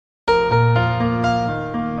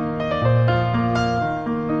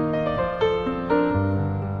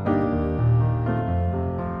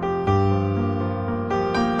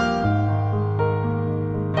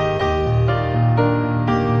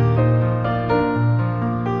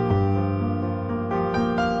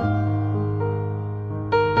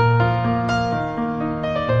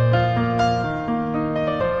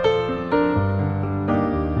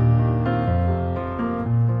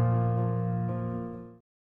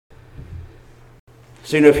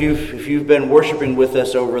So, if you've been worshiping with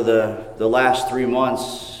us over the last 3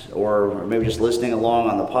 months, or maybe just listening along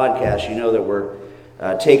on the podcast, you know that we're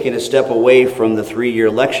taking a step away from the 3-year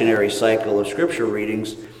lectionary cycle of scripture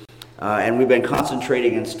readings, and we've been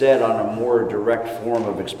concentrating instead on a more direct form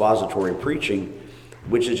of expository preaching,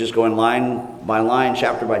 which is just going line by line,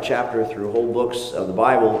 chapter by chapter, through whole books of the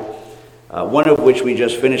Bible, one of which we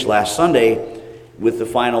just finished last Sunday with the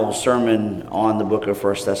final sermon on the book of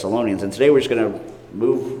 1 Thessalonians. And today we're just going to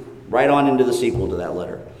move right on into the sequel to that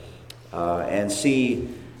letter and see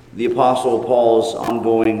the Apostle Paul's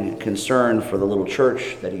ongoing concern for the little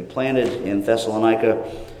church that he planted in Thessalonica,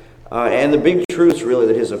 and the big truths really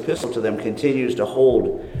that his epistle to them continues to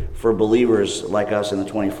hold for believers like us in the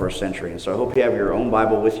 21st century. And so I hope you have your own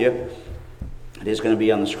Bible with you. It is going to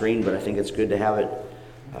be on the screen, but I think it's good to have it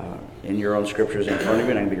in your own scriptures in front of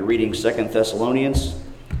you. And I'm going to be reading 2 Thessalonians,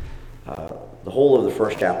 the whole of the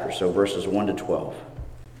first chapter, so verses 1 to 12.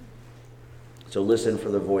 So listen for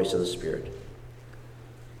the voice of the Spirit.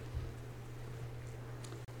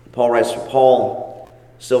 Paul writes, Paul,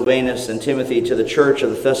 Silvanus, and Timothy, to the church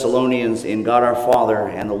of the Thessalonians in God our Father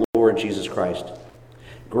and the Lord Jesus Christ.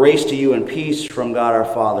 Grace to you and peace from God our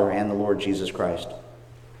Father and the Lord Jesus Christ.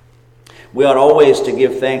 We ought always to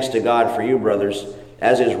give thanks to God for you, brothers,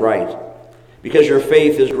 as is right, because your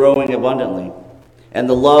faith is growing abundantly, and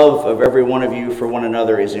the love of every one of you for one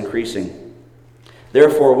another is increasing.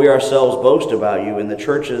 Therefore, we ourselves boast about you in the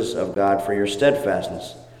churches of God for your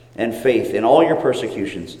steadfastness and faith in all your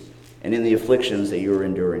persecutions and in the afflictions that you are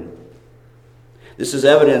enduring. This is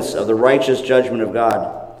evidence of the righteous judgment of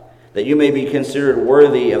God, that you may be considered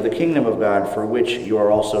worthy of the kingdom of God for which you are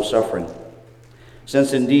also suffering.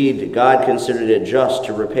 Since indeed God considered it just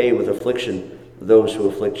to repay with affliction those who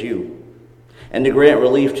afflict you, and to grant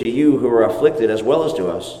relief to you who are afflicted as well as to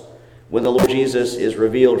us, when the Lord Jesus is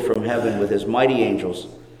revealed from heaven with his mighty angels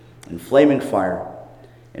in flaming fire,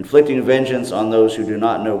 inflicting vengeance on those who do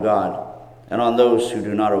not know God, and on those who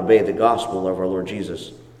do not obey the gospel of our Lord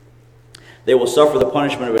Jesus. They will suffer the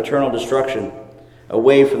punishment of eternal destruction,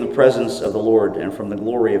 away from the presence of the Lord and from the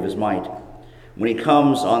glory of his might, when he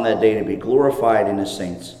comes on that day to be glorified in his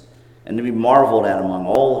saints, and to be marveled at among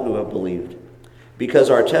all who have believed, because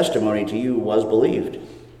our testimony to you was believed.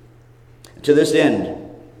 To this end,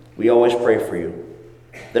 we always pray for you,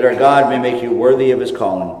 that our God may make you worthy of his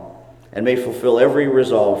calling, and may fulfill every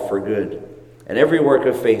resolve for good, and every work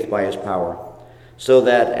of faith by his power, so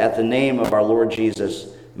that at the name of our Lord Jesus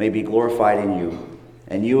may be glorified in you,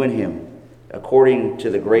 and you in him, according to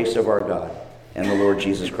the grace of our God and the Lord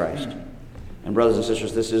Jesus Christ. And brothers and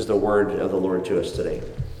sisters, this is the word of the Lord to us today.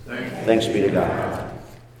 Thanks be to God.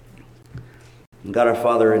 And God our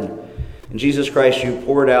Father, in Jesus Christ, you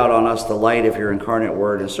poured out on us the light of your incarnate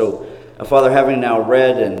word. And so, Father, having now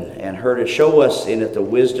read and heard it, show us in it the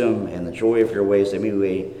wisdom and the joy of your ways, that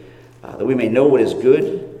we may know what is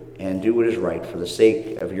good and do what is right for the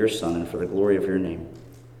sake of your Son and for the glory of your name.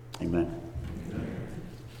 Amen.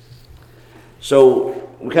 So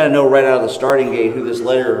we kind of know right out of the starting gate who this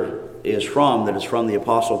letter is from, that it's from the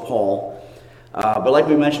Apostle Paul. But like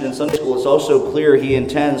we mentioned in Sunday school, it's also clear he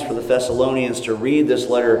intends for the Thessalonians to read this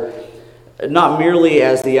letter not merely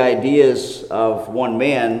as the ideas of one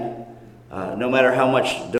man, no matter how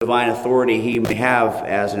much divine authority he may have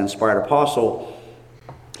as an inspired apostle.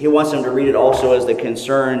 He wants them to read it also as the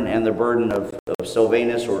concern and the burden of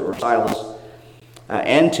Silvanus or Silas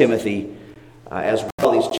and Timothy as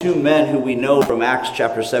well. These two men who we know from Acts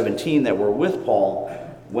chapter 17 that were with Paul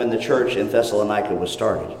when the church in Thessalonica was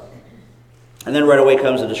started. And then right away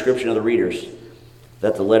comes a description of the readers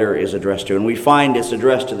that the letter is addressed to. And we find it's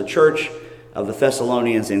addressed to the church of the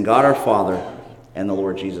Thessalonians in God our Father and the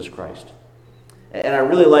Lord Jesus Christ. And I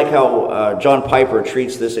really like how John Piper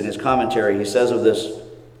treats this in his commentary. He says of this,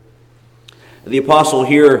 the apostle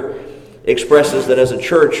here expresses that as a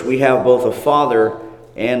church we have both a Father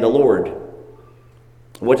and a Lord.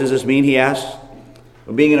 What does this mean, he asks?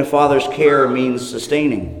 Well, being in a father's care means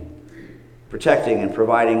sustaining, protecting, and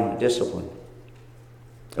providing discipline.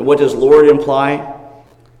 And what does Lord imply?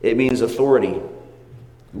 It means authority,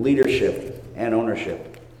 leadership, and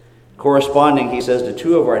ownership. Corresponding, he says, to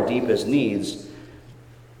two of our deepest needs,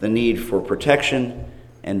 the need for protection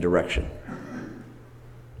and direction.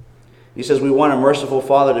 He says we want a merciful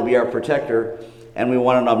Father to be our protector, and we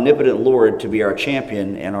want an omnipotent Lord to be our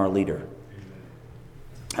champion and our leader.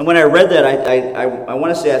 And when I read that, I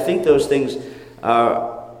want to say I think those things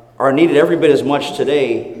are needed every bit as much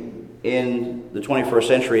today in the 21st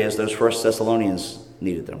century as those first Thessalonians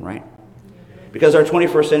needed them, right? Because our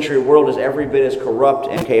 21st century world is every bit as corrupt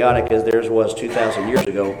and chaotic as theirs was 2,000 years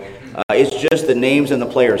ago. It's just the names and the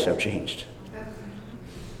players have changed.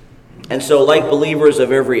 And so, like believers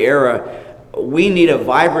of every era, we need a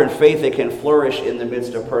vibrant faith that can flourish in the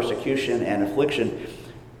midst of persecution and affliction,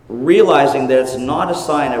 realizing that it's not a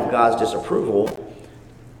sign of God's disapproval,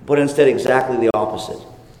 but instead exactly the opposite.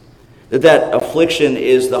 That affliction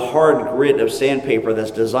is the hard grit of sandpaper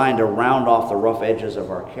that's designed to round off the rough edges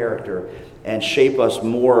of our character and shape us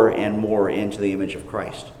more and more into the image of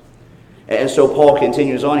Christ. And so Paul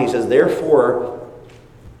continues on. He says, "Therefore,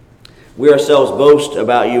 we ourselves boast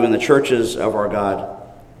about you in the churches of our God,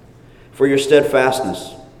 for your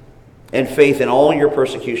steadfastness and faith in all your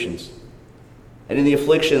persecutions and in the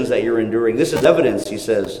afflictions that you're enduring. This is evidence," he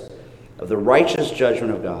says, "of the righteous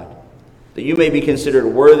judgment of God, that you may be considered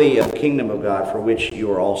worthy of the kingdom of God for which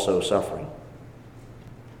you are also suffering."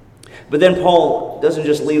 But then Paul doesn't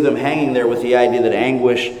just leave them hanging there with the idea that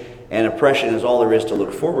anguish and oppression is all there is to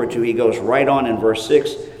look forward to. He goes right on in verse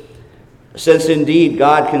 6, "Since indeed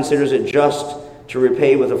God considers it just to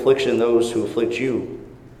repay with affliction those who afflict you,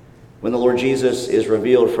 when the Lord Jesus is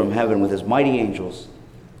revealed from heaven with his mighty angels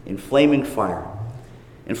in flaming fire,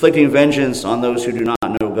 inflicting vengeance on those who do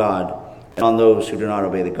not know God and on those who do not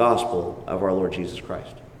obey the gospel of our Lord Jesus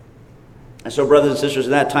Christ." And so, brothers and sisters,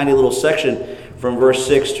 in that tiny little section from verse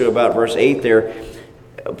 6 to about verse 8 there,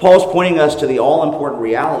 Paul's pointing us to the all-important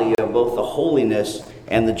reality of both the holiness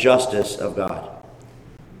and the justice of God.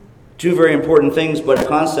 Two very important things, but a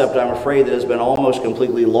concept, I'm afraid, that has been almost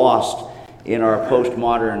completely lost in our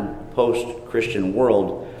postmodern, post-Christian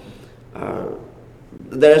world,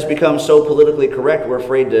 that has become so politically correct we're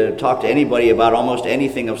afraid to talk to anybody about almost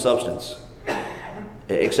anything of substance,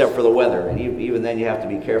 except for the weather. And even then you have to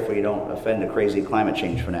be careful you don't offend a crazy climate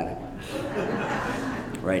change fanatic.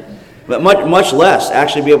 Right? But much less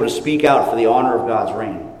actually be able to speak out for the honor of God's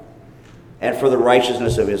reign and for the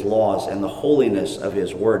righteousness of his laws and the holiness of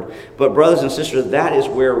his word. But brothers and sisters, that is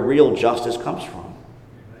where real justice comes from.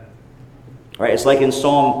 Right? It's like in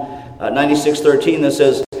Psalm 96:13 that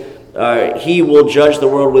says, "He will judge the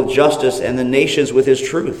world with justice and the nations with his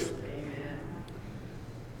truth."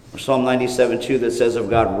 Or Psalm 97:2 that says of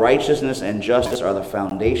God, "Righteousness and justice are the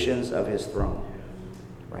foundations of his throne."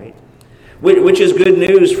 Right? Which is good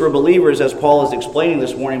news for believers, as Paul is explaining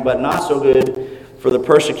this morning, but not so good for the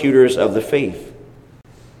persecutors of the faith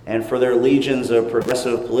and for their legions of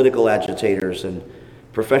progressive political agitators and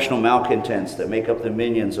professional malcontents that make up the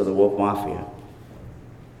minions of the woke mafia.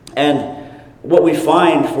 And what we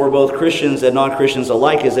find for both Christians and non-Christians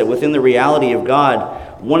alike is that within the reality of God,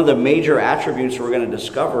 one of the major attributes we're going to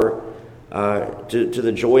discover to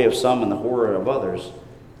the joy of some and the horror of others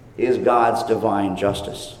is God's divine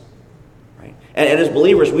justice. Right? And as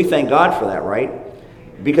believers, we thank God for that, right?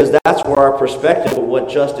 Because that's where our perspective of what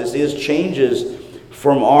justice is changes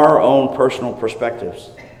from our own personal perspectives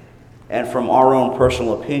and from our own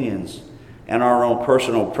personal opinions and our own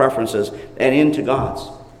personal preferences and into God's.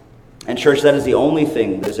 And church, that is the only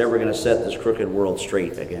thing that is ever going to set this crooked world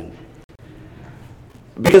straight again.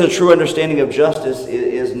 Because a true understanding of justice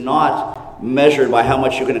is not measured by how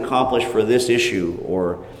much you can accomplish for this issue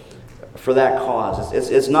or for that cause.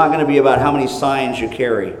 It's not going to be about how many signs you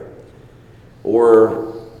carry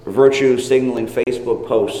or virtue signaling Facebook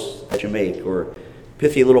posts that you make or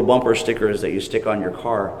pithy little bumper stickers that you stick on your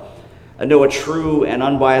car. No, a true and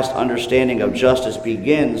unbiased understanding of justice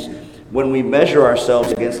begins when we measure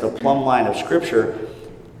ourselves against the plumb line of Scripture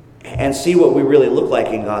and see what we really look like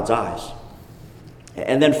in God's eyes.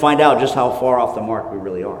 And then find out just how far off the mark we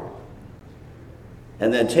really are.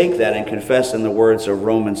 And then take that and confess in the words of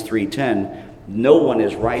Romans 3:10, "No one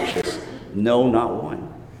is righteous, no, not one."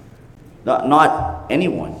 Not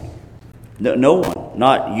anyone. No one.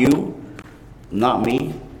 Not you, not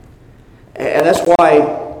me. And that's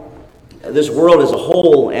why this world as a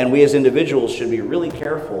whole and we as individuals should be really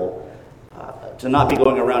careful to not be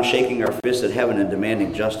going around shaking our fists at heaven and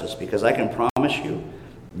demanding justice, because I can promise you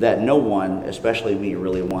that no one, especially me,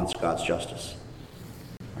 really wants God's justice.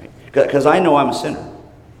 Right? Because I know I'm a sinner.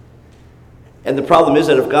 And the problem is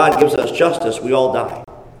that if God gives us justice, we all die.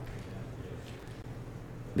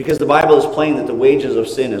 Because the Bible is plain that the wages of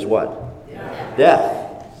sin is what?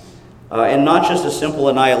 Death. And not just a simple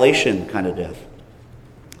annihilation kind of death.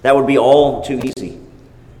 That would be all too easy.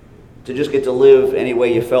 To just get to live any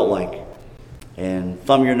way you felt like. And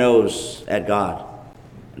thumb your nose at God.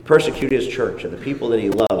 And persecute his church and the people that he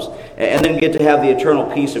loves. And then get to have the eternal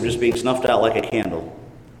peace of just being snuffed out like a candle.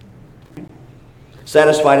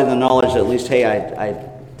 Satisfied in the knowledge that at least, hey, I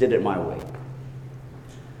did it my way.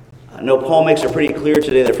 No, Paul makes it pretty clear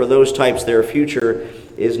today that for those types, their future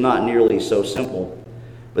is not nearly so simple.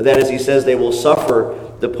 But that, as he says, they will suffer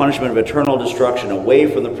the punishment of eternal destruction away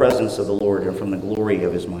from the presence of the Lord and from the glory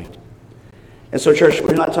of his might. And so, church,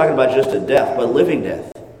 we're not talking about just a death, but living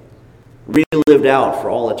death. Really lived out for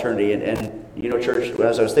all eternity. And you know, church,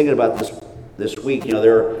 as I was thinking about this week, you know,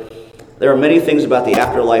 there are many things about the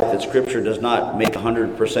afterlife that Scripture does not make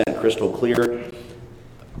 100% crystal clear,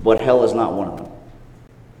 but hell is not one of them.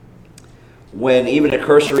 When even a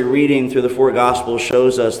cursory reading through the four Gospels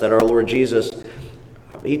shows us that our Lord Jesus,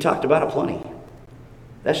 he talked about it plenty.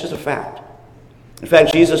 That's just a fact. In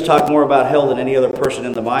fact, Jesus talked more about hell than any other person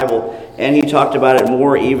in the Bible, and he talked about it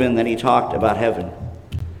more even than he talked about heaven.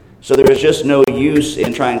 So there is just no use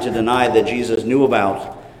in trying to deny that Jesus knew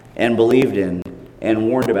about and believed in and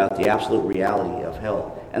warned about the absolute reality of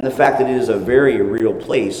hell, and the fact that it is a very real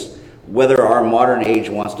place, whether our modern age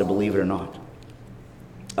wants to believe it or not.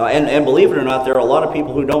 And believe it or not, there are a lot of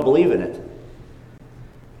people who don't believe in it.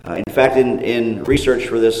 In fact, in research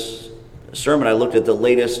for this sermon, I looked at the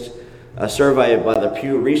latest survey by the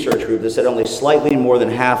Pew Research Group that said only slightly more than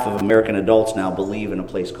half of American adults now believe in a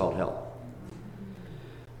place called hell.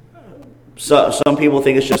 So, some people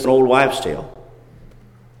think it's just an old wives' tale.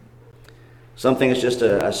 Some think it's just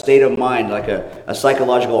a state of mind, like a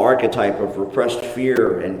psychological archetype of repressed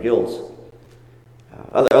fear and guilt.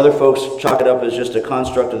 Other folks chalk it up as just a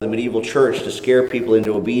construct of the medieval church to scare people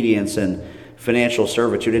into obedience and financial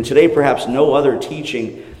servitude. And today, perhaps no other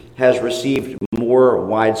teaching has received more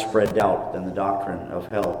widespread doubt than the doctrine of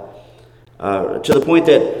hell. To the point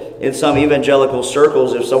that in some evangelical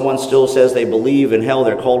circles, if someone still says they believe in hell,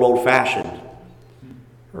 they're called old-fashioned,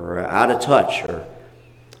 or out of touch, or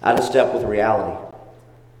out of step with reality,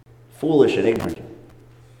 foolish and ignorant.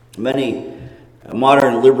 Many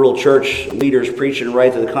modern liberal church leaders preach and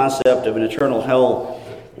write that the concept of an eternal hell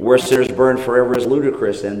where sinners burn forever is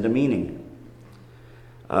ludicrous and demeaning.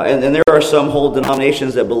 And there are some whole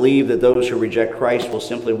denominations that believe that those who reject Christ will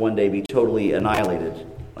simply one day be totally annihilated,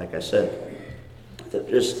 like I said, that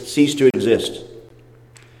just cease to exist.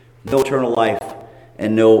 No eternal life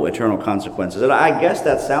and no eternal consequences. And I guess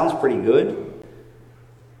that sounds pretty good,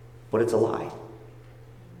 but it's a lie.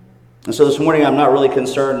 And so this morning I'm not really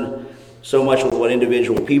concerned so much with what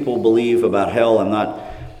individual people believe about hell. I'm not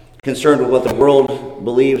concerned with what the world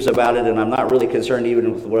believes about it, and I'm not really concerned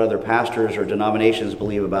even with what other pastors or denominations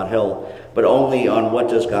believe about hell, but only on what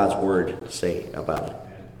does God's Word say about it.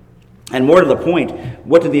 And more to the point,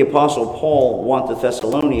 what did the Apostle Paul want the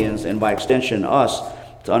Thessalonians, and by extension us,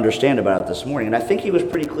 to understand about it this morning? And I think he was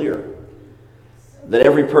pretty clear that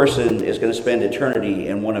every person is going to spend eternity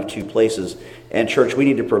in one of two places. And church, we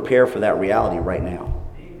need to prepare for that reality right now.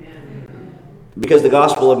 Because the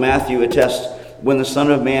Gospel of Matthew attests, when the Son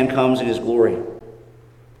of Man comes in his glory,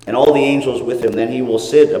 and all the angels with him, then he will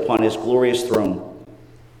sit upon his glorious throne,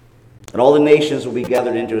 and all the nations will be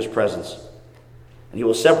gathered into his presence. And he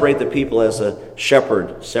will separate the people as a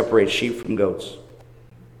shepherd separates sheep from goats,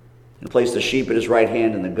 and place the sheep at his right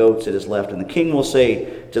hand and the goats at his left. And the king will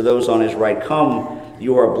say to those on his right, "Come,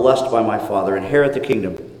 you are blessed by my Father, inherit the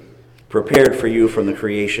kingdom prepared for you from the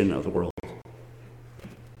creation of the world."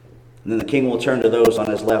 And then the king will turn to those on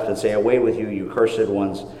his left and say, "Away with you, you cursed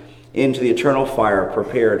ones, into the eternal fire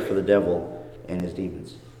prepared for the devil and his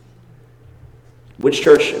demons." Which,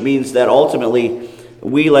 church, means that ultimately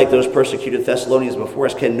we, like those persecuted Thessalonians before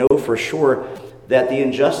us, can know for sure that the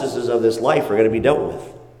injustices of this life are going to be dealt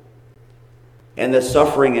with, and that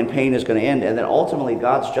suffering and pain is going to end, and that ultimately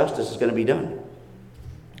God's justice is going to be done.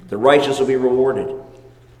 The righteous will be rewarded.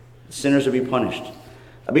 The sinners will be punished.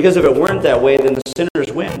 Because if it weren't that way, then the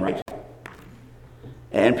sinners win, right?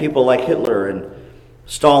 And people like Hitler and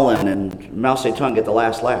Stalin and Mao Zedong get the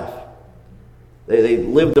last laugh. They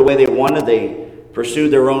lived the way they wanted. They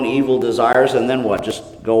pursued their own evil desires, and then what?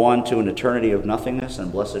 Just go on to an eternity of nothingness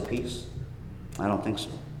and blessed peace? I don't think so.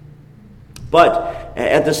 But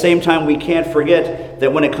at the same time, we can't forget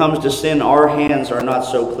that when it comes to sin, our hands are not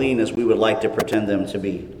so clean as we would like to pretend them to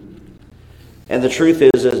be. And the truth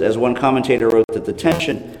is, as one commentator wrote, that the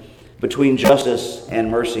tension between justice and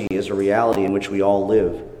mercy is a reality in which we all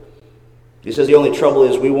live. He says the only trouble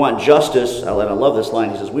is we want justice. I love this line.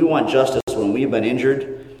 He says, we want justice when we've been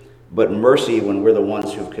injured, but mercy when we're the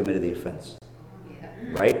ones who've committed the offense.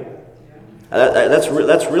 Right? That's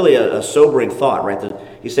really a sobering thought, right?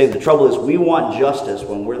 He's saying the trouble is we want justice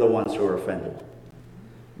when we're the ones who are offended,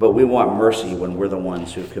 but we want mercy when we're the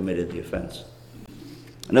ones who've committed the offense.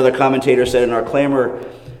 Another commentator said, "In our clamor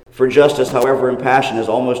for justice, however impassioned, is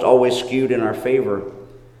almost always skewed in our favor.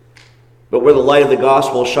 But where the light of the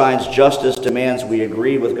gospel shines, justice demands we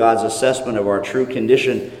agree with God's assessment of our true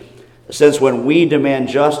condition, since when we demand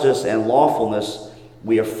justice and lawfulness,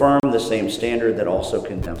 we affirm the same standard that also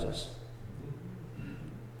condemns us."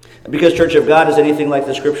 Because, church, if God is anything like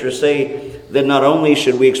the Scriptures say, then not only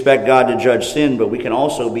should we expect God to judge sin, but we can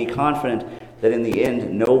also be confident that in the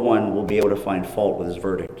end, no one will be able to find fault with his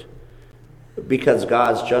verdict. Because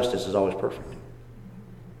God's justice is always perfect.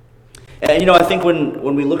 And, I think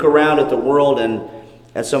when we look around at the world and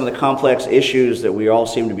at some of the complex issues that we all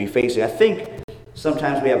seem to be facing, I think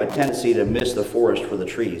sometimes we have a tendency to miss the forest for the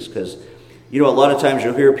trees. Because, a lot of times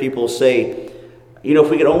you'll hear people say,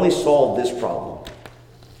 if we could only solve this problem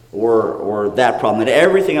or that problem, then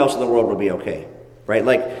everything else in the world would be okay. Right?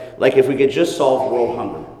 Like if we could just solve world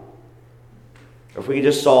hunger, or if we could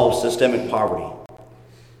just solve systemic poverty, or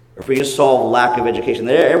if we could just solve lack of education,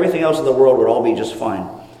 then everything else in the world would all be just fine.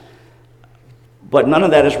 But none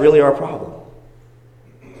of that is really our problem.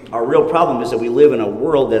 Our real problem is that we live in a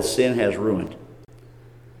world that sin has ruined.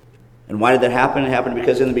 And why did that happen? It happened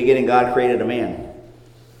because in the beginning God created a man.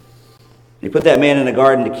 He put that man in a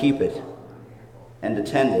garden to keep it, and to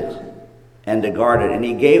tend it, and to guard it. And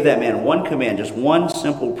he gave that man one command, just one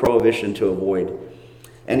simple prohibition to avoid.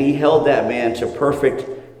 And he held that man to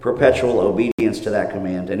perfect, perpetual obedience to that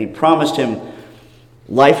command. And he promised him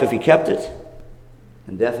life if he kept it,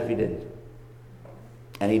 and death if he didn't.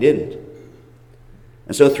 And he didn't.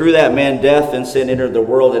 And so through that man, death and sin entered the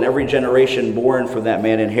world, and every generation born from that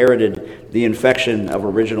man inherited the infection of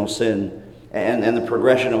original sin and the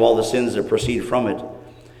progression of all the sins that proceed from it.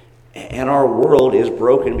 And our world is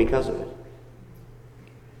broken because of it.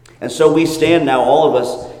 And so we stand now, all of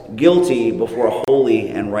us, guilty before a holy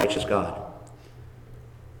and righteous God.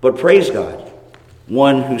 But praise God,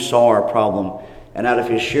 one who saw our problem, and out of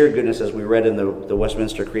his sheer goodness, as we read in the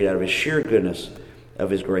Westminster Creed, out of his sheer goodness of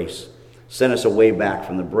his grace, sent us away back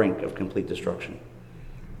from the brink of complete destruction.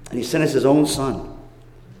 And he sent us his own Son,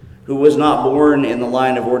 who was not born in the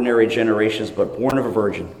line of ordinary generations, but born of a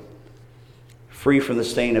virgin, free from the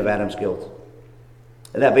stain of Adam's guilt.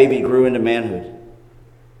 And that baby grew into manhood,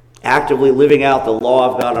 actively living out the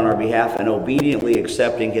law of God on our behalf and obediently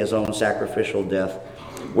accepting his own sacrificial death,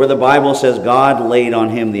 where the Bible says God laid on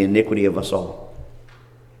him the iniquity of us all.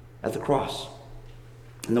 At the cross.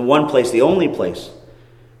 In the one place, the only place,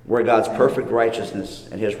 where God's perfect righteousness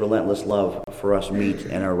and his relentless love for us meet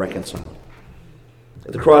and are reconciled.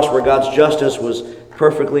 At the cross, where God's justice was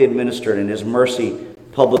perfectly administered and his mercy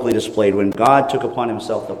publicly displayed, when God took upon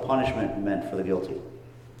himself the punishment meant for the guilty.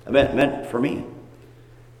 Meant for me.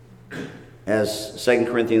 As 2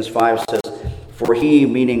 Corinthians 5 says, for he,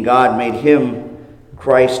 meaning God, made him,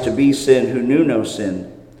 Christ, to be sin who knew no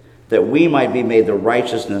sin, that we might be made the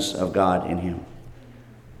righteousness of God in him.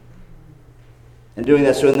 And doing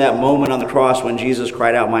that, so in that moment on the cross when Jesus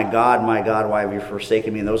cried out, my God, why have you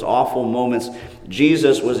forsaken me? In those awful moments,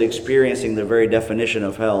 Jesus was experiencing the very definition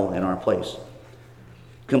of hell in our place,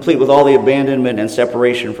 complete with all the abandonment and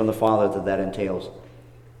separation from the Father that entails.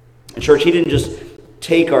 And church, he didn't just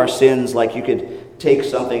take our sins like you could take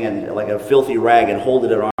something and like a filthy rag and hold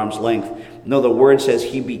it at arm's length. No, the word says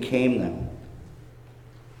he became them.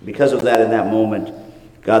 Because of that, in that moment,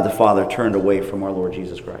 God the Father turned away from our Lord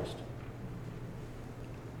Jesus Christ.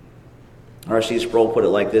 R.C. Sproul put it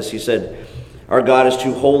like this. He said, our God is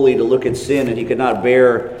too holy to look at sin, and he could not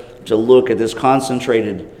bear to look at this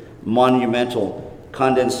concentrated, monumental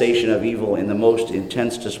condensation of evil in the most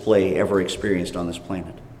intense display ever experienced on this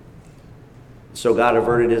planet. So God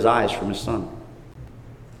averted his eyes from his Son.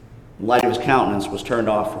 The light of his countenance was turned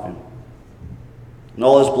off from him. And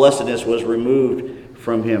all his blessedness was removed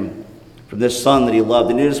from him, from this Son that he loved.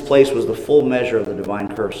 And in his place was the full measure of the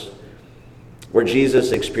divine curse, where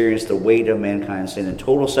Jesus experienced the weight of mankind's sin and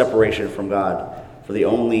total separation from God for the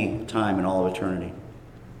only time in all of eternity.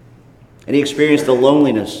 And he experienced the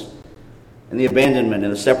loneliness and the abandonment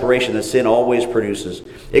and the separation that sin always produces.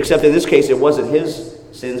 Except in this case, it wasn't his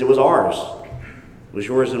sins, it was ours. It was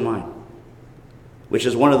yours and mine. Which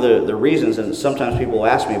is one of the reasons, and sometimes people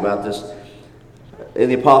ask me about this, in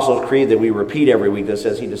the Apostles' Creed that we repeat every week that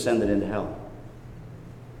says he descended into hell.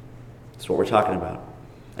 That's what we're talking about.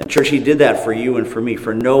 And church, he did that for you and for me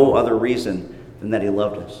for no other reason than that he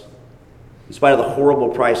loved us. In spite of the horrible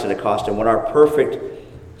price that it cost him, when our perfect,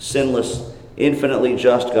 sinless, infinitely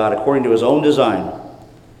just God, according to his own design,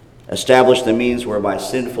 established the means whereby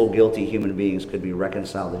sinful, guilty human beings could be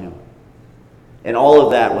reconciled to him. And all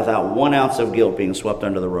of that without 1 ounce of guilt being swept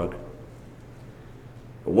under the rug.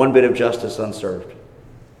 Or 1 bit of justice unserved.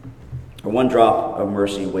 Or 1 drop of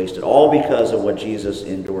mercy wasted. All because of what Jesus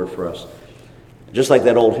endured for us. Just like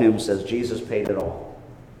that old hymn says, Jesus paid it all.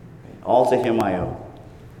 All to him I owe.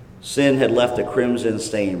 Sin had left a crimson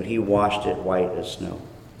stain, but he washed it white as snow.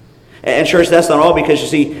 And church, that's not all, because you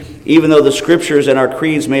see, even though the scriptures and our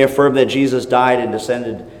creeds may affirm that Jesus died and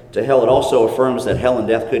descended to hell, it also affirms that hell and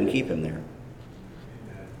death couldn't keep him there.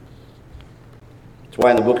 That's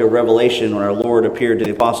why in the book of Revelation, when our Lord appeared to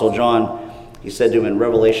the Apostle John, he said to him in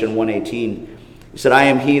Revelation 1:18, he said, I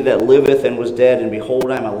am he that liveth and was dead, and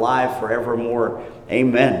behold, I am alive forevermore.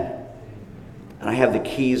 Amen. And I have the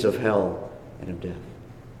keys of hell and of death.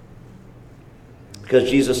 Because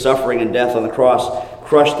Jesus' suffering and death on the cross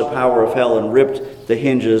crushed the power of hell and ripped the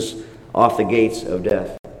hinges off the gates of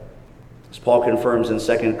death. As Paul confirms in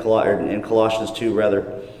Colossians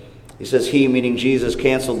 2, he says, he, meaning Jesus,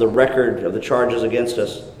 canceled the record of the charges against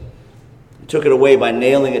us and took it away by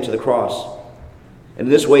nailing it to the cross. In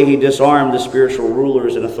this way he disarmed the spiritual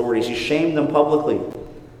rulers and authorities. He shamed them publicly,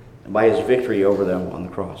 and by his victory over them on the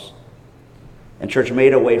cross. And church,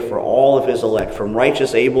 made a way for all of his elect, from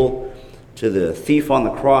righteous Abel to the thief on the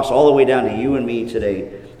cross, all the way down to you and me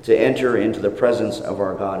today, to enter into the presence of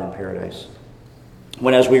our God in paradise.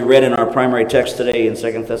 When, as we read in our primary text today in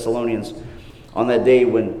 2 Thessalonians, on that day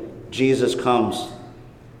when Jesus comes,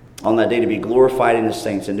 on that day to be glorified in his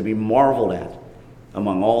saints and to be marveled at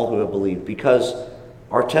among all who have believed, because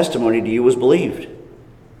our testimony to you was believed.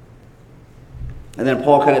 And then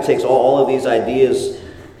Paul kind of takes all of these ideas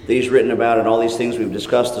that he's written about and all these things we've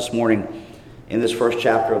discussed this morning in this first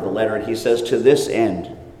chapter of the letter, and he says, to this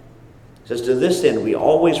end, we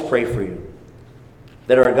always pray for you,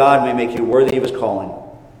 that our God may make you worthy of his calling,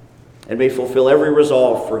 and may fulfill every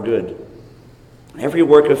resolve for good, every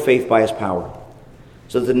work of faith by his power,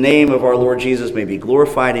 so that the name of our Lord Jesus may be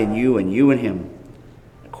glorified in you and you in him,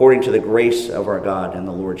 according to the grace of our God and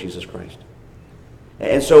the Lord Jesus Christ.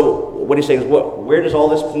 And so what he's saying is, where does all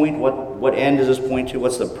this point? What end does this point to?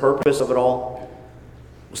 What's the purpose of it all?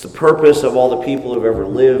 What's the purpose of all the people who've ever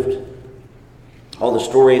lived? All the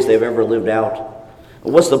stories they've ever lived out?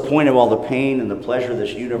 What's the point of all the pain and the pleasure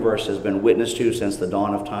this universe has been witness to since the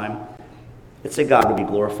dawn of time? It's that God would be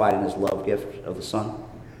glorified in his love gift of the Son.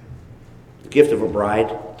 The gift of a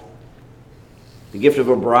bride. The gift of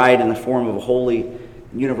a bride in the form of a holy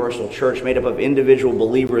universal church made up of individual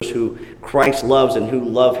believers who Christ loves and who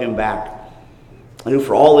love him back, and who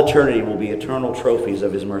for all eternity will be eternal trophies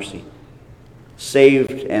of his mercy,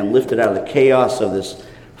 saved and lifted out of the chaos of this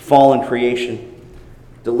fallen creation,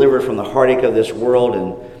 delivered from the heartache of this world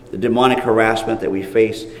and the demonic harassment that we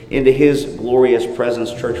face, into his glorious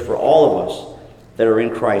presence, church, for all of us that are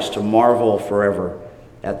in Christ, to marvel forever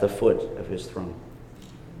at the foot of his throne.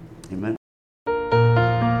 Amen.